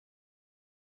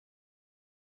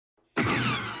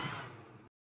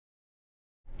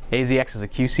AZX is a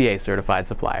QCA certified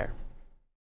supplier.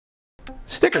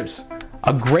 Stickers,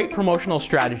 a great promotional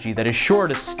strategy that is sure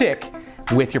to stick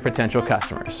with your potential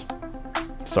customers.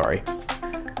 Sorry.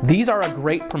 These are a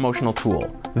great promotional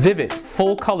tool. Vivid,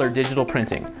 full-color digital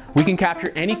printing. We can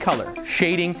capture any color,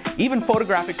 shading, even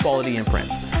photographic quality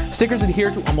imprints. Stickers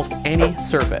adhere to almost any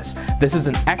surface. This is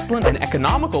an excellent and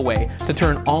economical way to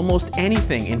turn almost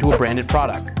anything into a branded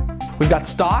product. We've got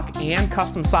stock and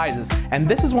custom sizes, and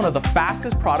this is one of the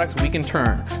fastest products we can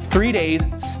turn. 3 days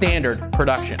standard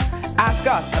production. Ask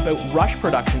us about rush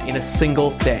production in a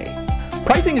single day.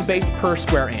 Pricing is based per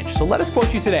square inch, so let us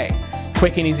quote you today.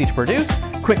 Quick and easy to produce,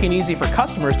 quick and easy for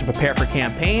customers to prepare for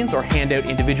campaigns or hand out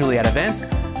individually at events.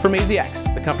 From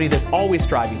AZX, the company that's always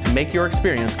striving to make your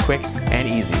experience quick and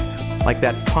easy. Like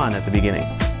that pun at the beginning.